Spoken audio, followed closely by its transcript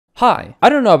Hi, I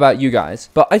don't know about you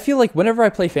guys, but I feel like whenever I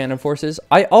play Phantom Forces,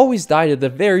 I always die to the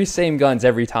very same guns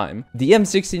every time. The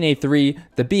M16A3,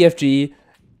 the BFG.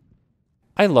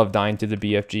 I love dying to the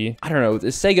BFG. I don't know, the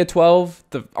Sega 12,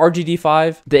 the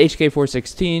RGD5, the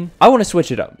HK416. I want to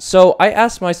switch it up. So I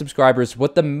asked my subscribers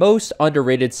what the most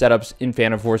underrated setups in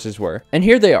Phantom Forces were. And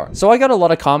here they are. So I got a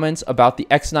lot of comments about the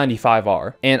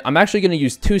X95R. And I'm actually going to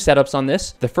use two setups on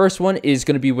this. The first one is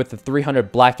going to be with the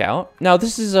 300 Blackout. Now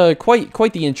this is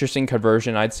quite the interesting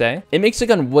conversion, I'd say. It makes the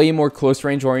gun way more close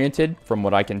range oriented from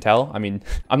what I can tell. I mean,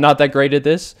 I'm not that great at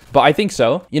this, but I think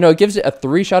so. You know, it gives it a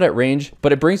 3-shot at range,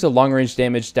 but it brings the long range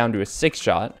damage down to a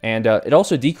 6-shot, and it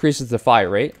also decreases the fire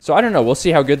rate. So I don't know, we'll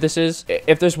see how good this is.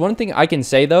 If there's one thing I can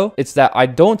say though, it's that I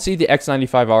don't see the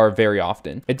X95R very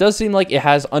often. It does seem like it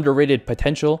has underrated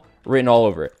potential written all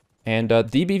over it. And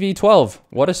DBV12,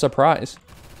 what a surprise.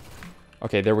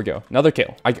 Okay, there we go, another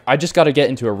kill. I just got to get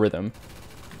into a rhythm.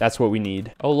 That's what we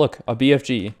need. Oh look, a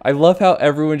BFG. I love how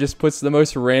everyone just puts the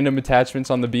most random attachments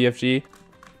on the BFG.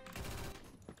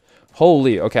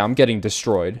 Holy, okay, I'm getting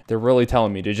destroyed. They're really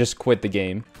telling me to just quit the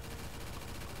game.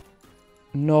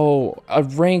 No, a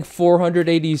rank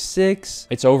 486.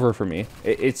 It's over for me.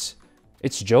 It's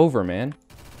Jover, man.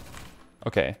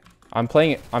 Okay, I'm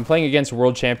playing against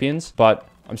world champions, but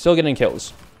I'm still getting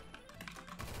kills.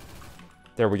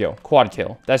 There we go, quad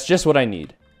kill. That's just what I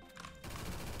need.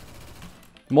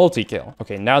 Multi-kill.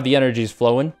 Okay, now the energy's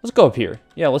flowing. Let's go up here.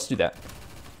 Yeah, let's do that.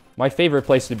 My favorite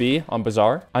place to be on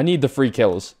Bazaar. I need the free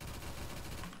kills.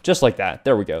 Just like that.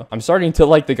 There we go. I'm starting to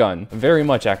like the gun very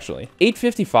much, actually.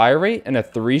 850 fire rate and a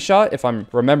 3-shot, if I'm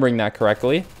remembering that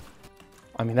correctly.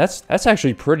 I mean, that's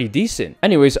actually pretty decent.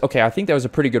 Anyways, okay, I think that was a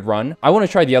pretty good run. I want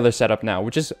to try the other setup now,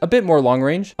 which is a bit more long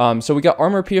range. So we got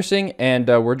armor piercing, and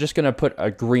we're just gonna put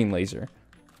a green laser.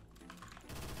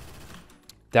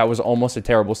 That was almost a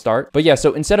terrible start. But yeah,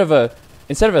 so instead of a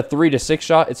 3 to 6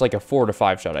 shot, it's like a 4 to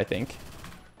 5 shot, I think.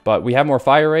 But we have more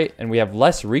fire rate and we have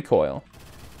less recoil.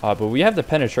 But we have the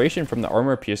penetration from the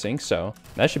armor piercing, so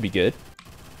that should be good.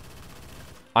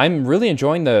 I'm really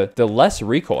enjoying the less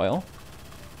recoil.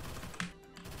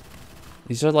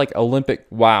 These are like Olympic.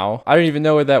 Wow, I don't even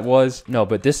know what that was. No,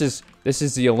 but this is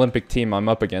the Olympic team I'm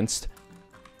up against.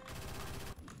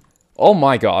 Oh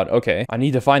my god. Okay, I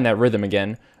need to find that rhythm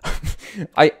again.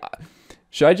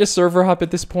 Should I just server hop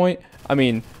at this point? I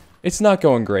mean, it's not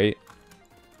going great.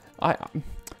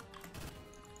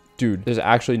 Dude, there's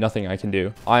actually nothing I can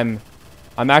do. I'm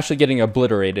actually getting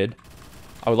obliterated.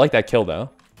 I would like that kill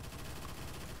though.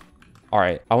 All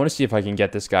right, I want to see if I can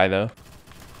get this guy though.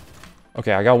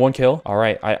 Okay, I got 1 kill. All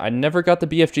right, I never got the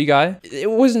BFG guy.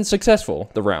 It wasn't successful,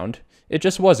 the round. It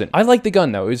just wasn't. I like the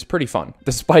gun though. It was pretty fun,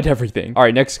 despite everything. All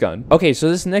right, next gun. Okay, so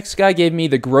this next guy gave me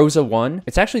the Groza 1.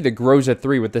 It's actually the Groza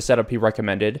 3 with the setup he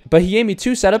recommended. But he gave me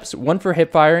 2 setups, one for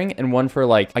hip firing and one for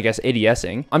like, I guess,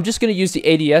 ADSing. I'm just gonna use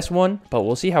the ADS one, but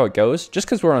we'll see how it goes. Just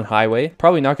because we're on highway,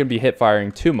 probably not gonna be hip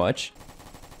firing too much.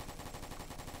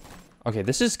 Okay,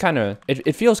 this is kind of,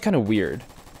 it feels kind of weird.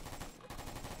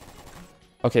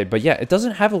 Okay, but yeah, it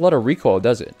doesn't have a lot of recoil,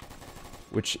 does it?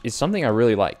 Which is something I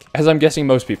really like, as I'm guessing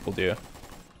most people do.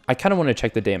 I kind of want to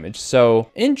check the damage. So,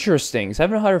 interesting,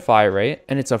 700 fire rate,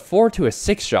 and it's a 4 to a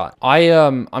 6 shot.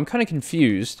 I'm kind of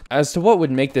confused as to what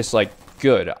would make this, like,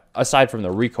 good, aside from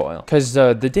the recoil. Because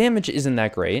the damage isn't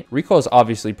that great. Recoil is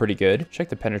obviously pretty good. Check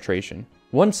the penetration.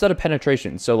 1 set of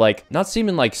penetration, so, like, not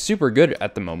seeming, like, super good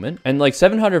at the moment. And, like,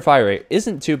 700 fire rate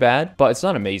isn't too bad, but it's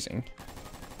not amazing.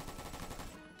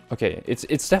 Okay,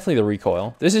 it's definitely the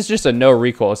recoil. This is just a no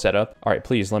recoil setup. All right,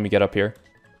 please let me get up here.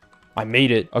 I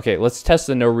made it. Okay, let's test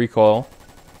the no recoil.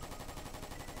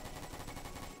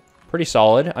 Pretty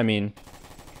solid. I mean,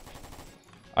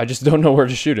 I just don't know where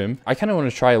to shoot him. I kind of want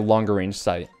to try a longer range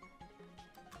sight.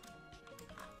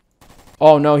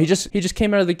 Oh no, he just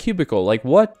came out of the cubicle. Like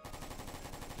what?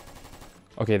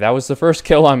 Okay, that was the first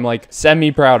kill I'm like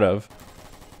semi proud of.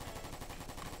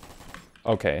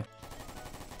 Okay.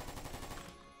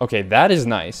 Okay, that is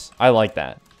nice. I like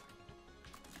that.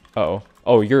 Uh-oh.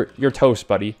 Oh, you're toast,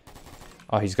 buddy.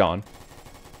 Oh, he's gone.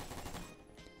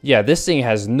 Yeah, this thing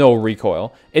has no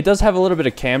recoil. It does have a little bit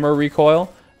of camera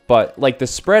recoil, but like the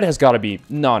spread has got to be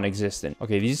non-existent.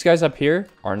 Okay, these guys up here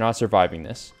are not surviving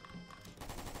this.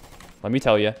 Let me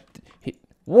tell you.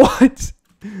 What?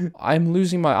 I'm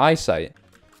losing my eyesight.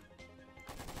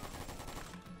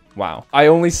 Wow. I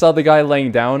only saw the guy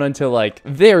laying down until like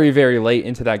very, very late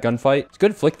into that gunfight. It's a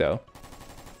good flick though.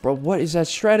 Bro, what is that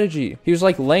strategy? He was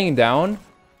like laying down,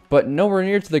 but nowhere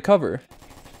near to the cover.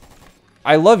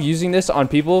 I love using this on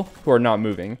people who are not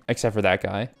moving, except for that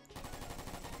guy.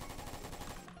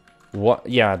 What?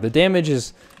 Yeah, the damage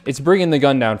is, it's bringing the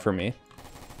gun down for me.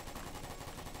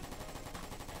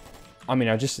 I mean,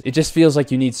 it just feels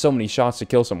like you need so many shots to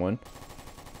kill someone.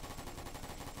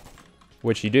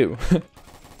 Which you do.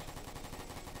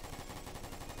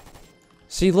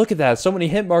 See, look at that. So many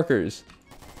hit markers.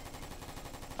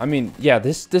 I mean, yeah,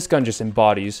 this gun just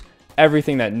embodies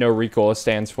everything that no recoil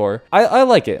stands for. I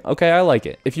like it. Okay, I like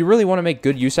it. If you really want to make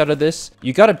good use out of this,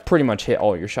 you got to pretty much hit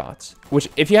all your shots. Which,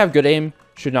 if you have good aim,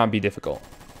 should not be difficult.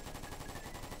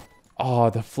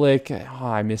 Oh, the flick. Oh,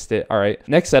 I missed it. All right.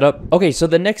 Next setup. Okay, so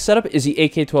the next setup is the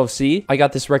AK-12C. I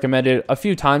got this recommended a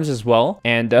few times as well.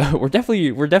 And we're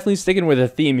definitely sticking with a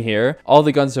theme here. All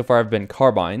the guns so far have been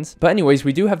carbines. But anyways,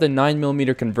 we do have the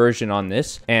 9mm conversion on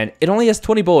this. And it only has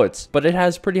 20 bullets, but it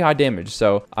has pretty high damage.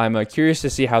 So I'm curious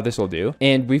to see how this will do.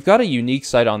 And we've got a unique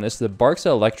sight on this, the Barxa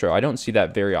Electro. I don't see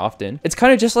that very often. It's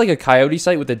kind of just like a coyote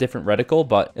sight with a different reticle,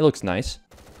 but it looks nice.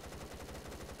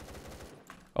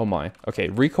 Oh my. Okay,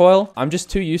 recoil. I'm just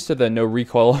too used to the no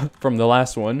recoil from the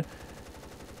last one,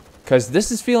 because this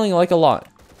is feeling like a lot.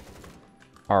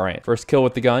 All right, first kill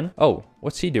with the gun. Oh,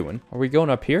 what's he doing? Are we going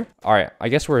up here? All right, I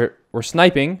guess we're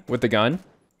sniping with the gun.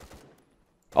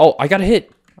 Oh, I got a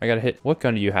hit. I got a hit. What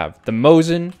gun do you have? The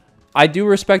Mosin. I do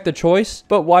respect the choice,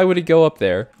 but why would it go up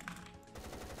there?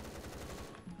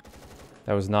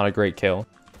 That was not a great kill.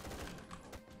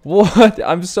 What?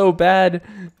 I'm so bad.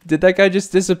 Did that guy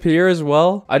just disappear as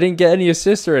well? I didn't get any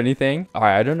assist or anything. All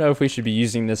right, I don't know if we should be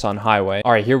using this on highway.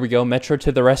 All right, here we go. Metro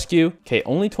to the rescue. Okay,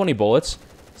 only 20 bullets.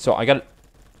 So I got...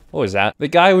 What was that? The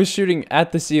guy was shooting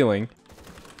at the ceiling.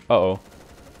 Uh-oh.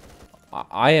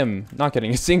 I am not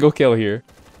getting a single kill here.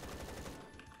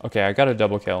 Okay, I got a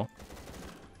double kill.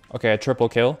 Okay, a triple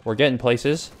kill. We're getting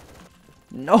places.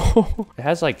 No. It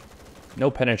has like...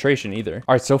 no penetration either.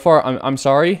 All right, so far, I'm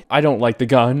sorry. I don't like the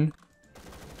gun.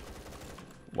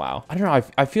 Wow. I don't know.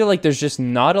 I feel like there's just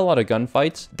not a lot of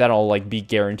gunfights that'll like be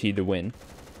guaranteed to win.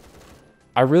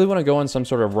 I really want to go on some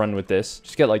sort of run with this.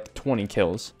 Just get like 20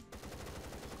 kills.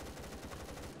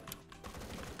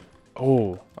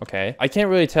 Oh, okay. I can't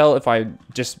really tell if I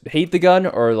just hate the gun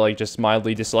or like just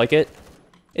mildly dislike it.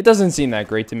 It doesn't seem that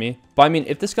great to me. But I mean,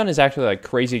 if this gun is actually like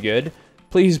crazy good,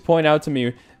 please point out to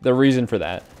me the reason for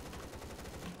that.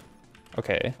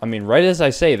 Okay, I mean, right as I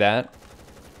say that,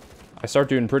 I start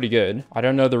doing pretty good. I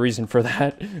don't know the reason for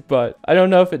that, but I don't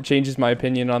know if it changes my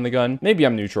opinion on the gun. Maybe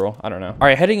I'm neutral. I don't know. All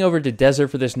right, heading over to Desert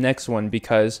for this next one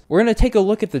because we're going to take a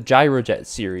look at the Gyrojet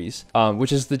series,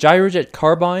 which is the Gyrojet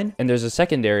Carbine, and there's a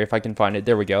secondary if I can find it.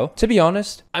 There we go. To be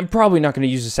honest, I'm probably not going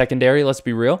to use the secondary, let's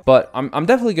be real, but I'm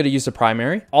definitely going to use the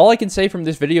primary. All I can say from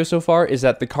this video so far is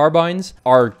that the carbines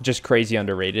are just crazy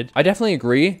underrated. I definitely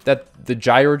agree that the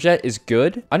Gyrojet is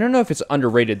good. I don't know if it's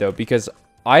underrated though, because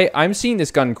I'm seeing this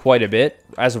gun quite a bit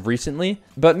as of recently,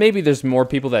 but maybe there's more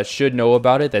people that should know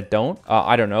about it that don't.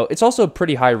 I don't know. It's also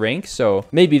pretty high rank, so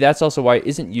maybe that's also why it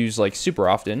isn't used like super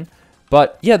often.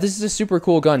 But yeah, this is a super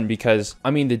cool gun because, I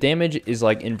mean, the damage is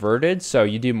like inverted, so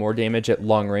you do more damage at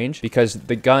long range because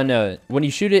the gun, when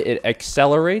you shoot it, it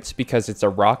accelerates because it's a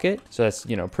rocket. So that's,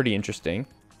 you know, pretty interesting.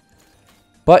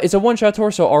 But it's a one-shot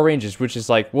torso all ranges, which is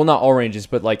like, well, not all ranges,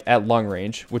 but like at long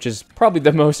range, which is probably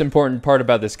the most important part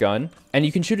about this gun. And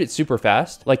you can shoot it super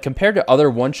fast. Like compared to other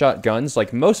one-shot guns,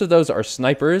 like most of those are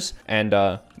snipers and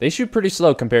they shoot pretty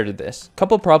slow compared to this.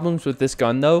 Couple problems with this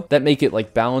gun though, that make it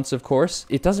like balanced, of course.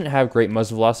 It doesn't have great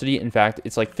muzzle velocity. In fact,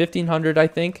 it's like 1500, I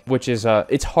think, which is,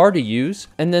 it's hard to use.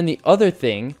 And then the other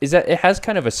thing is that it has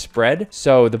kind of a spread.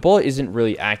 So the bullet isn't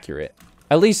really accurate.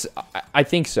 At least, I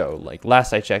think so. Like,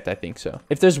 last I checked, I think so.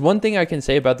 If there's one thing I can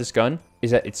say about this gun,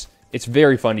 is that it's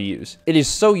very fun to use. It is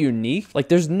so unique. Like,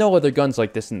 there's no other guns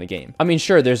like this in the game. I mean,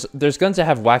 sure, there's guns that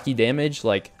have wacky damage,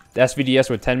 like the SVDS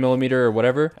with 10mm or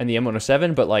whatever, and the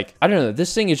M107, but like, I don't know,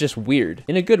 this thing is just weird.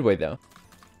 In a good way, though.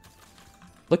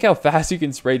 Look how fast you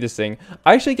can spray this thing.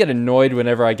 I actually get annoyed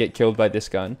whenever I get killed by this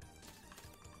gun.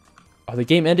 Oh, the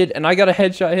game ended and I got a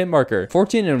headshot hit marker.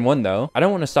 14-1 though. I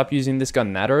don't want to stop using this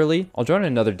gun that early. I'll join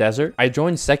another desert. I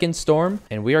joined second storm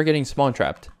and we are getting spawn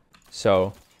trapped.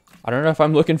 So I don't know if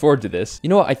I'm looking forward to this. You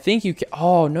know what? I think you can.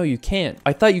 Oh, no, you can't.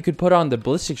 I thought you could put on the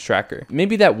ballistics tracker.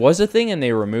 Maybe that was a thing and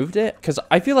they removed it because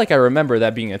I feel like I remember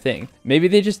that being a thing. Maybe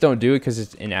they just don't do it because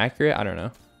it's inaccurate. I don't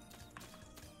know.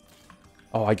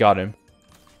 Oh, I got him.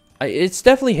 It's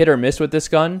definitely hit or miss with this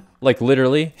gun. Like,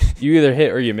 literally, you either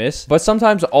hit or you miss. But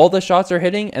sometimes all the shots are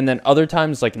hitting, and then other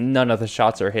times, like, none of the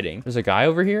shots are hitting. There's a guy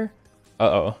over here?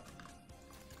 Uh-oh.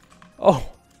 Oh,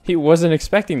 he wasn't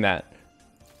expecting that.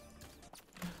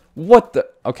 What the?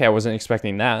 Okay, I wasn't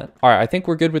expecting that. All right, I think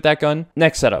we're good with that gun.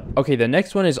 Next setup. Okay, the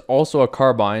next one is also a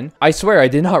carbine. I swear I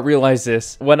did not realize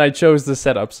this when I chose the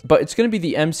setups, but it's going to be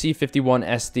the MC51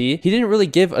 SD. He didn't really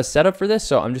give a setup for this,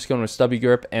 so I'm just going with stubby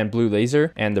grip and blue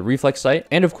laser and the reflex sight.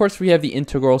 And of course, we have the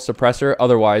integral suppressor.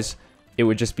 Otherwise, it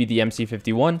would just be the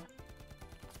MC51.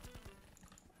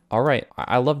 All right,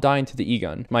 I love dying to the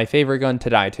E-gun. My favorite gun to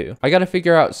die to. I gotta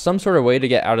figure out some sort of way to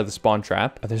get out of the spawn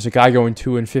trap. There's a guy going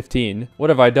 2 and 15. What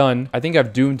have I done? I think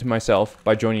I've doomed myself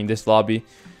by joining this lobby.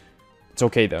 It's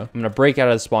okay though. I'm gonna break out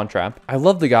of the spawn trap. I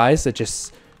love the guys that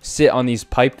just sit on these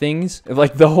pipe things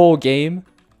like the whole game.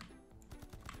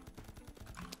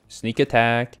 Sneak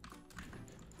attack.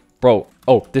 Bro,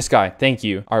 oh, this guy, thank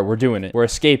you. All right, we're doing it. We're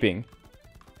escaping.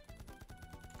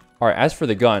 All right, as for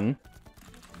the gun,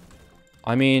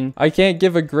 I mean, I can't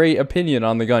give a great opinion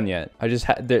on the gun yet. I just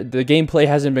the gameplay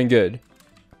hasn't been good.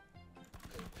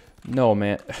 No,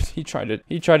 man. he tried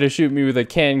to shoot me with a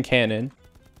cannon.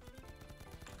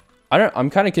 I'm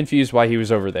kind of confused why he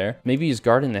was over there. Maybe he's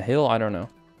guarding the hill, I don't know.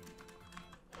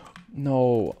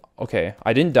 No. Okay,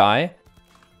 I didn't die.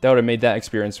 That would have made that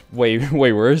experience way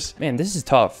worse. Man, this is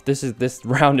tough. This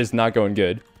round is not going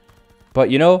good.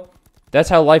 But you know, that's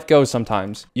how life goes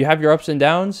sometimes. You have your ups and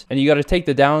downs, and you got to take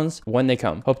the downs when they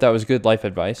come. Hope that was good life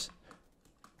advice.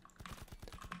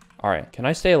 All right, can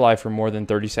I stay alive for more than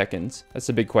 30 seconds? That's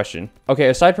a big question. Okay,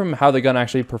 aside from how the gun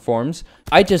actually performs,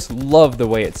 I just love the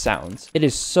way it sounds. It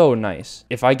is so nice.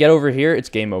 If I get over here, it's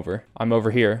game over. I'm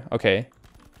over here. Okay.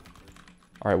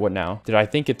 All right, what now? Did I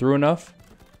think it through enough?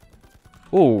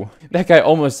 Ooh, that guy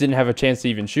almost didn't have a chance to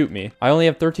even shoot me. I only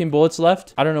have 13 bullets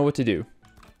left. I don't know what to do.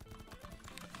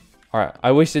 All right,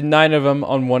 I wasted 9 of them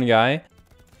on one guy.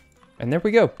 And there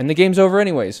we go. And the game's over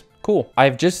anyways. Cool.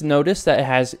 I've just noticed that it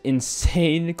has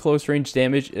insane close range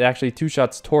damage. It actually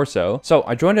 2-shots torso. So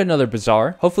I joined another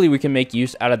bazaar. Hopefully we can make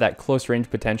use out of that close range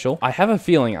potential. I have a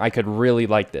feeling I could really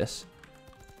like this.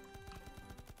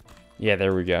 Yeah,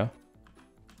 there we go.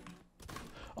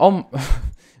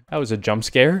 That was a jump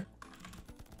scare.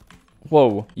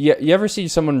 Whoa. You ever see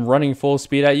someone running full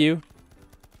speed at you?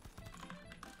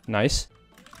 Nice.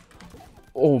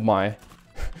 Oh my.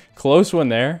 Close one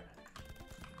there.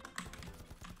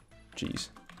 Jeez.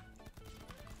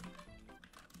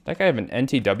 That guy have an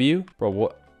NTW? Bro,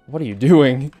 what are you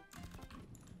doing?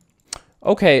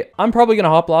 Okay, I'm probably gonna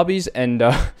hop lobbies and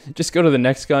just go to the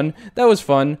next gun. That was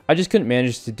fun. I just couldn't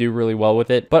manage to do really well with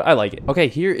it, but I like it. Okay,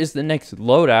 here is the next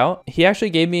loadout. He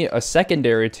actually gave me a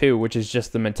secondary too, which is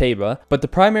just the Mateba, but the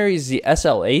primary is the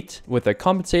SL8 with a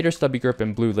compensator, stubby grip,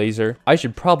 and blue laser. I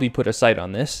should probably put a sight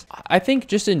on this. I think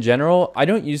just in general, I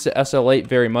don't use the SL8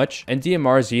 very much, and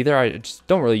DMRs either. I just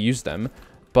don't really use them.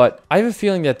 But I have a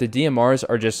feeling that the DMRs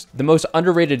are just the most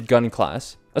underrated gun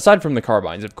class. Aside from the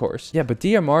carbines, of course. Yeah, but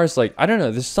DMRs, like, I don't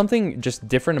know. There's something just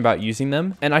different about using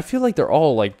them. And I feel like they're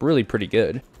all, like, really pretty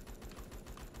good.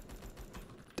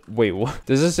 Wait, what?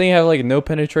 Does this thing have, like, no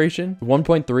penetration?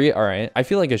 1.3? All right. I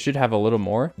feel like it should have a little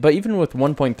more. But even with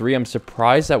 1.3, I'm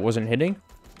surprised that wasn't hitting.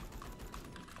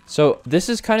 So this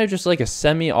is kind of just like a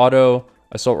semi-auto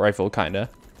assault rifle, kind of.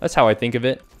 That's how I think of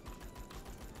it.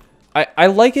 I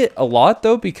like it a lot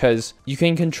though, because you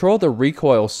can control the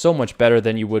recoil so much better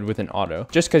than you would with an auto,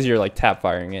 just because you're like tap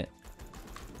firing it.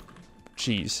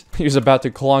 Jeez, he was about to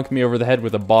clonk me over the head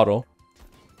with a bottle.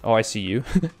 Oh, I see you.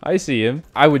 I see him.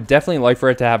 I would definitely like for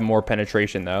it to have more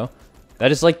penetration though.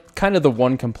 That is like kind of the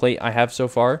one complaint I have so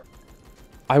far.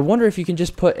 I wonder if you can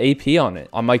just put AP on it.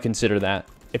 I might consider that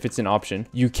if it's an option.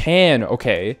 You can.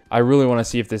 Okay, I really want to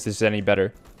see if this is any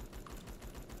better.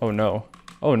 Oh no.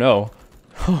 Oh no.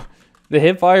 The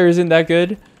hip fire isn't that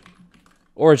good,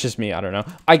 or it's just me. I don't know.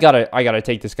 I gotta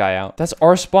take this guy out. That's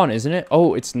our spawn, isn't it?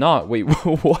 Oh, it's not. Wait,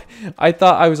 what? I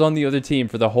thought I was on the other team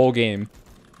for the whole game.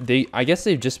 I guess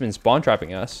they've just been spawn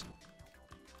trapping us.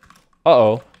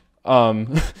 Uh-oh. Oh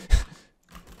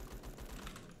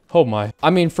my.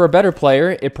 I mean, for a better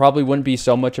player, it probably wouldn't be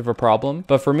so much of a problem.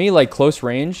 But for me, like close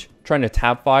range, trying to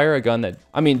tap fire a gun that,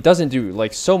 I mean, doesn't do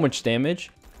like so much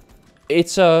damage.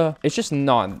 It's just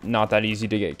not that easy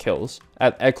to get kills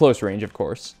at close range, of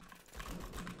course.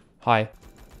 Hi.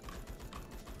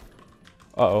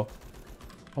 Uh-oh.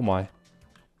 Oh my.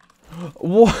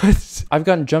 What? I've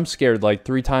gotten jump scared like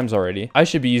 3 times already. I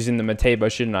should be using the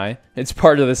Mateba, shouldn't I? It's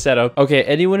part of the setup. Okay,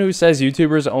 anyone who says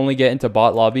YouTubers only get into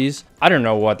bot lobbies, I don't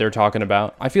know what they're talking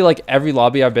about. I feel like every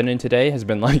lobby I've been in today has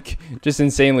been like just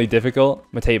insanely difficult.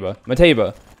 Mateba.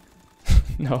 Mateba.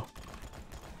 No.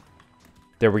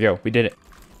 There we go. We did it.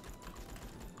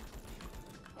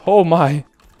 Oh my.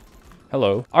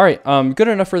 Hello. All right, good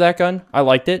enough for that gun. I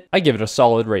liked it. I give it a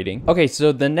solid rating. Okay,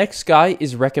 so the next guy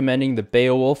is recommending the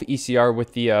Beowulf ECR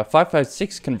with the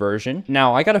 5.56 conversion.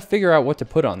 Now, I gotta figure out what to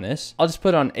put on this. I'll just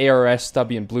put on ARS,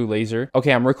 stubby, and blue laser.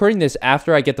 Okay, I'm recording this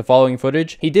after I get the following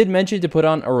footage. He did mention to put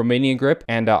on a Romanian grip,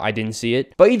 and I didn't see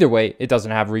it. But either way, it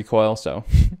doesn't have recoil, so.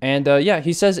 And yeah,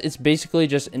 he says it's basically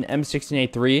just an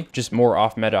M16A3, just more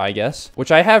off meta, I guess.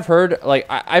 Which I have heard, like,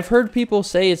 I've heard people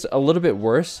say it's a little bit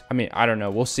worse. I mean, I don't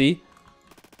know. We'll see.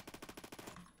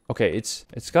 Okay,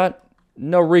 it's got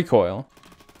no recoil.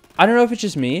 I don't know if it's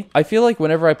just me. I feel like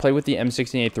whenever I play with the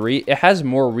M16A3, it has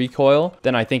more recoil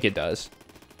than I think it does.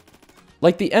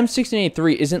 Like, the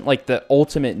M16A3 isn't like the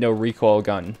ultimate no recoil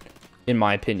gun, in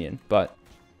my opinion, but...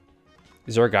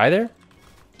 Is there a guy there?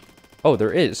 Oh,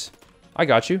 there is. I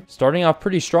got you. Starting off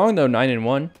pretty strong, though,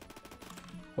 9-1.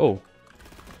 Oh.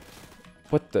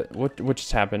 What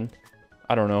just happened?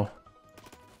 I don't know.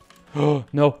 Oh,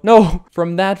 no, no!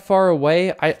 From that far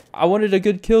away, I wanted a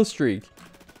good kill streak.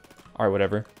 Alright,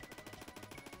 whatever.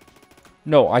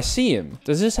 No, I see him.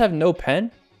 Does this have no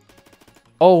pen?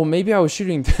 Oh, maybe I was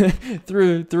shooting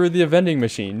through the vending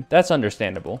machine. That's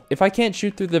understandable. If I can't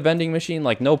shoot through the vending machine,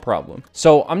 like, no problem.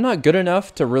 So, I'm not good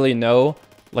enough to really know,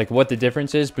 like, what the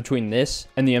difference is between this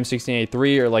and the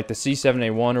M16A3 or, like, the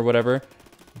C7A1 or whatever.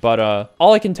 But,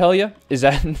 all I can tell you is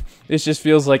that this just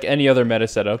feels like any other meta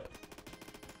setup.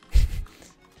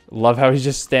 Love how he's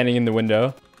just standing in the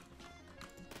window.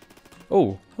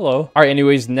 Oh, hello. All right,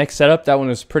 anyways, next setup. That one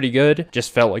was pretty good.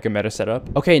 Just felt like a meta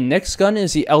setup. Okay, next gun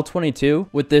is the L22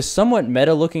 with this somewhat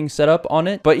meta looking setup on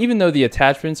it. But even though the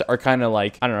attachments are kind of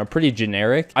like, I don't know, pretty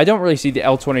generic, I don't really see the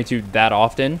L22 that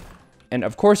often. And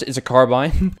of course, it's a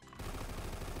carbine.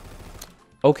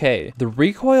 Okay, the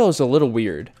recoil is a little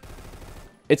weird.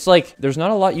 It's like, there's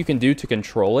not a lot you can do to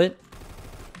control it.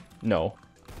 No.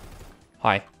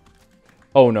 Hi.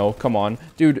 Oh no, come on.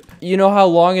 Dude, you know how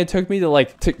long it took me to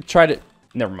like try to...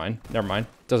 Never mind.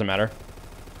 Doesn't matter.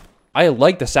 I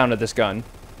like the sound of this gun.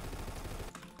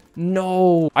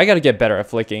 No. I gotta get better at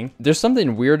flicking. There's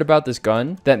something weird about this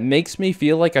gun that makes me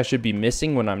feel like I should be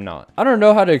missing when I'm not. I don't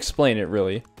know how to explain it,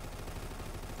 really.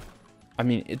 I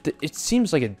mean, it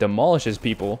seems like it demolishes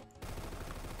people.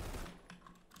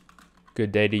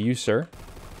 Good day to you, sir.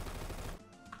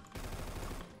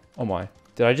 Oh my.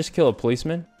 Did I just kill a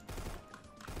policeman?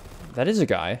 That is a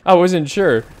guy. I wasn't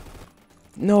sure.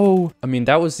 No. I mean,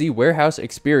 that was the warehouse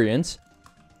experience.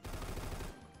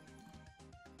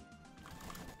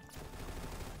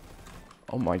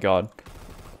 Oh my god.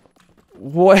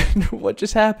 What? What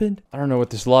just happened? I don't know what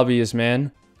this lobby is,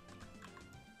 man.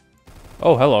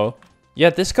 Oh, hello. Yeah,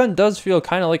 this gun does feel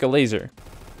kind of like a laser.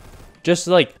 Just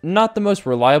like, not the most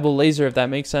reliable laser, if that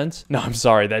makes sense. No, I'm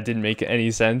sorry. That didn't make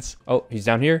any sense. Oh, he's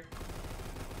down here.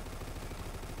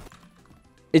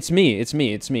 It's me.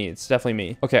 It's definitely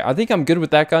me. Okay, I think I'm good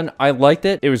with that gun. I liked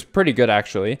it. It was pretty good,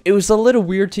 actually. It was a little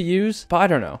weird to use, but I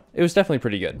don't know. It was definitely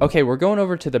pretty good. Okay, we're going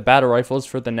over to the battle rifles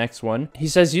for the next one. He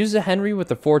says use the Henry with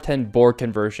the 410 bore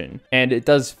conversion, and it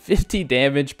does 50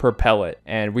 damage per pellet,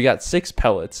 and we got 6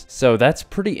 pellets. So that's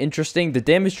pretty interesting. The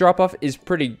damage drop-off is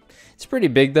pretty... It's pretty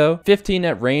big though. 15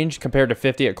 at range compared to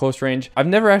 50 at close range. I've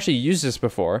never actually used this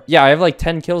before. Yeah, I have like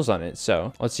 10 kills on it,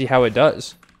 so let's see how it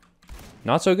does.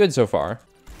 Not so good so far.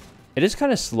 It is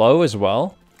kind of slow as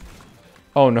well.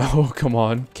 Oh no, come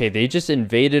on. Okay, they just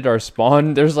invaded our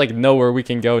spawn. There's like nowhere we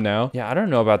can go now. Yeah, I don't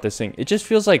know about this thing. It just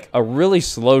feels like a really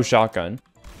slow shotgun.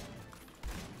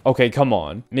 Okay, come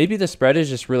on. Maybe the spread is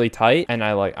just really tight and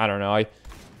I don't know.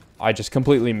 I just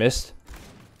completely missed.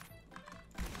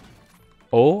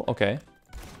 Oh, okay.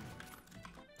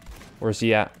 Where's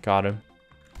he at? Got him.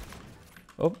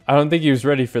 Oh, I don't think he was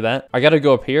ready for that. I gotta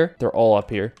go up here. They're all up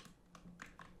here.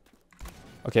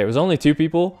 Okay, it was only 2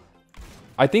 people.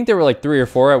 I think there were like 3 or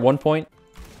 4 at one point.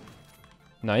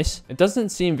 Nice. It doesn't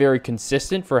seem very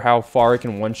consistent for how far it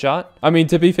can one-shot. I mean,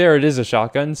 to be fair, it is a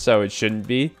shotgun, so it shouldn't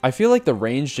be. I feel like the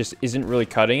range just isn't really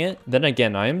cutting it. Then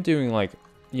again, I am doing like,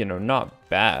 you know, not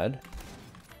bad.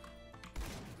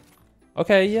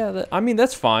 Okay, yeah, I mean,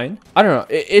 that's fine. I don't know.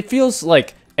 It feels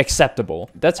like acceptable.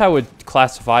 That's how I would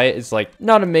classify it. It's like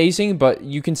not amazing, but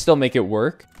you can still make it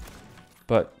work.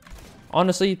 But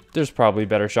honestly, there's probably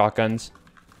better shotguns.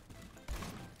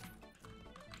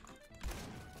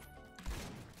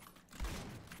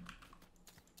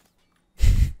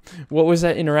 What was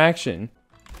that interaction?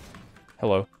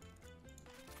 Hello.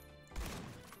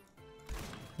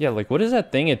 Yeah, like what is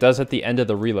that thing it does at the end of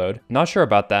the reload? Not sure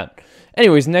about that.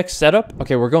 Anyways, next setup.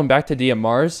 Okay, we're going back to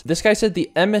DMRs. This guy said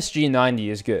the MSG90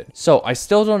 is good. So I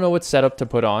still don't know what setup to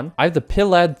put on. I have the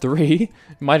Pillad 3.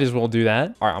 Might as well do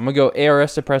that. All right, I'm gonna go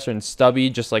ARS suppressor and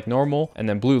stubby just like normal, and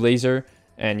then blue laser.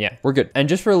 And yeah, we're good. And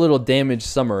just for a little damage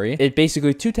summary, it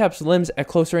basically 2-taps limbs at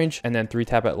close range and then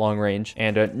 3-tap at long range,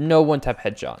 and no 1-tap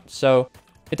headshot. So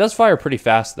it does fire pretty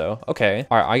fast though. Okay.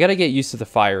 All right, I gotta get used to the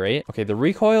fire rate. Okay, the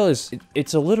recoil is,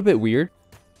 it's a little bit weird.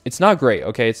 It's not great,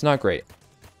 okay? It's not great.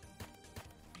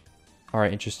 All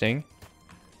right, interesting.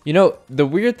 You know, the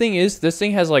weird thing is this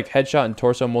thing has like headshot and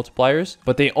torso multipliers,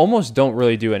 but they almost don't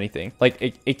really do anything. Like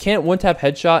it can't 1-tap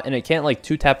headshot and it can't like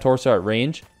 2-tap torso at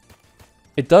range.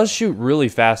 It does shoot really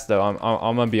fast though, I'm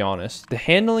gonna be honest. The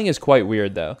handling is quite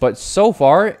weird though, but so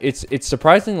far it's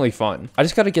surprisingly fun. I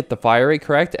just gotta get the fire rate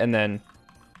correct and then,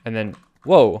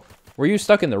 whoa, were you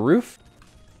stuck in the roof?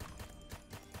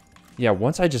 Yeah,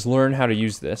 once I just learn how to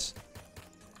use this,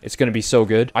 it's gonna be so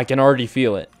good. I can already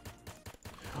feel it.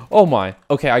 Oh my.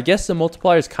 Okay, I guess the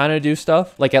multipliers kind of do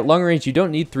stuff. Like at long range, you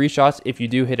don't need 3 shots if you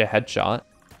do hit a headshot.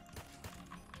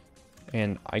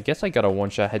 And I guess I got a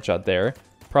 1-shot headshot there.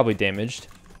 Probably damaged.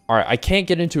 All right, I can't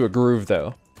get into a groove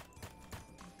though.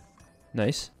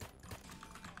 Nice.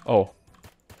 Oh.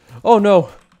 Oh no.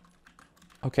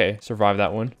 Okay, survive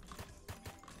that one.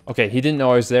 Okay, he didn't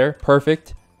know I was there.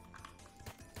 Perfect.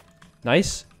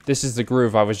 Nice. This is the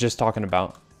groove I was just talking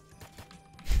about.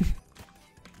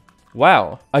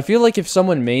 Wow. I feel like if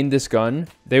someone mained this gun,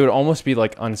 they would almost be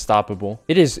like unstoppable.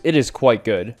 It is quite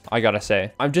good, I gotta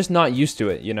say. I'm just not used to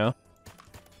it, you know?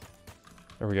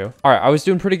 There we go. All right, I was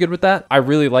doing pretty good with that. I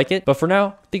really like it. But for now,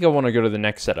 I think I want to go to the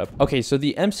next setup. Okay, so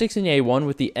the M16A1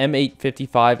 with the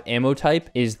M855 ammo type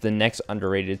is the next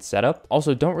underrated setup.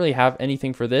 Also, don't really have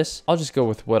anything for this. I'll just go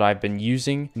with what I've been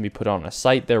using. Let me put on a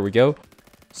sight. There we go.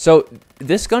 So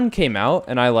this gun came out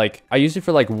and I used it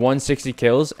for like 160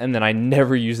 kills and then I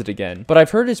never used it again. But I've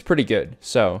heard it's pretty good.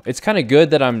 So it's kind of good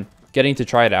that I'm getting to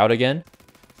try it out again.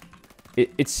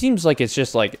 It seems like it's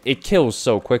just like, it kills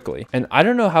so quickly. And I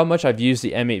don't know how much I've used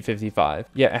the M855.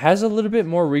 Yeah, it has a little bit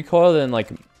more recoil than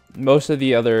like most of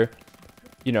the other,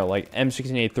 you know, like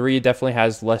M16A3 definitely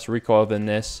has less recoil than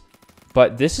this.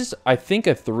 But this is, I think,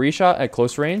 a 3-shot at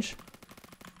close range.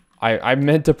 I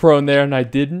meant to prone there and I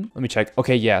didn't. Let me check.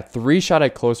 Okay, yeah, 3-shot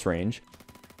at close range.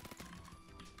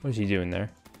 What is he doing there?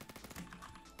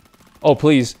 Oh,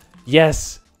 please.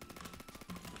 Yes.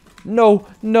 No,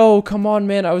 no, come on,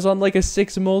 man. I was on like a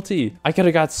 6 multi. I could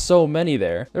have got so many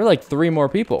there. There are like 3 more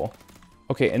people.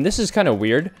 Okay, and this is kind of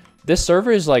weird. This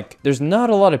server is like, there's not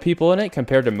a lot of people in it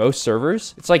compared to most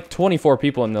servers. It's like 24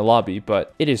 people in the lobby,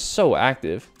 but it is so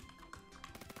active.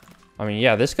 I mean,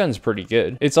 yeah, this gun's pretty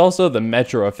good. It's also the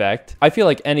Metro effect. I feel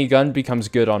like any gun becomes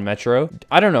good on Metro.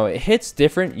 I don't know, it hits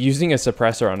different using a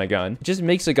suppressor on a gun. It just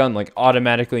makes a gun like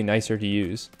automatically nicer to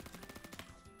use.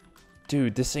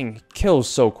 Dude, this thing kills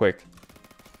so quick.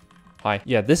 Hi.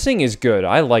 Yeah, this thing is good.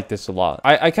 I like this a lot.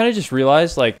 I kind of just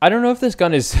realized, like, I don't know if this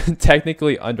gun is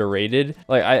technically underrated.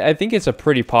 Like, I think it's a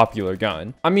pretty popular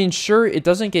gun. I mean, sure, it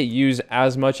doesn't get used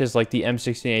as much as, like, the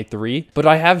M16A3, but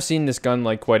I have seen this gun,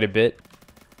 like, quite a bit.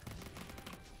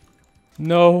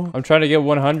 No, I'm trying to get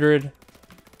 100.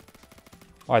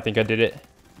 Oh, I think I did it.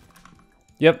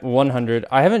 Yep, 100.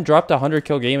 I haven't dropped a 100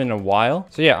 kill game in a while.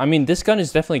 So yeah, I mean, this gun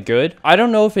is definitely good. I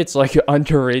don't know if it's like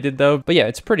underrated though, but yeah,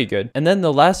 it's pretty good. And then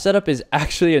the last setup is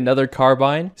actually another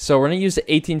carbine. So we're gonna use the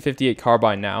 1858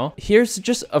 carbine now. Here's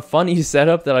just a funny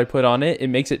setup that I put on it. It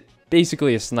makes it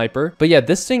basically a sniper. But yeah,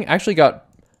 this thing actually got...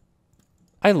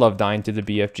 I love dying to the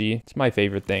BFG. It's my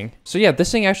favorite thing. So yeah,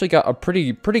 this thing actually got a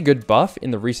pretty good buff in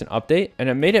the recent update, and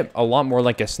it made it a lot more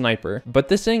like a sniper. But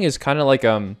this thing is kind of like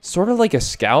sort of like a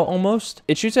scout almost.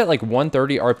 It shoots at like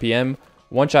 130 RPM,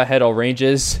 1-shot head all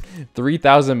ranges,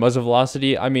 3000 muzzle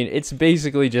velocity. I mean, it's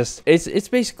basically just it's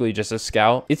basically just a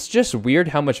scout. It's just weird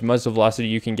how much muzzle velocity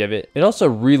you can give it. It also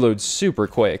reloads super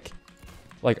quick.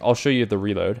 Like, I'll show you the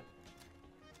reload.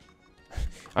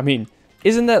 I mean,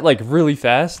 isn't that like really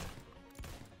fast?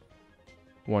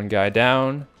 One guy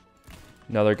down,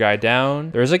 another guy down.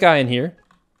 There's a guy in here.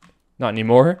 Not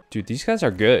anymore. Dude, these guys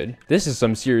are good. This is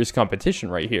some serious competition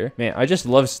right here. Man, I just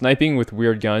love sniping with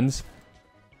weird guns.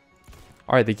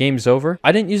 All right, the game's over.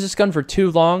 I didn't use this gun for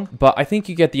too long, but I think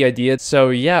you get the idea.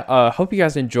 So yeah, hope you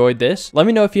guys enjoyed this. Let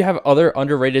me know if you have other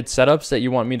underrated setups that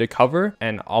you want me to cover,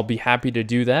 and I'll be happy to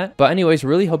do that. But anyways,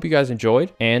 really hope you guys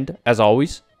enjoyed. And as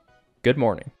always, good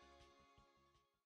morning.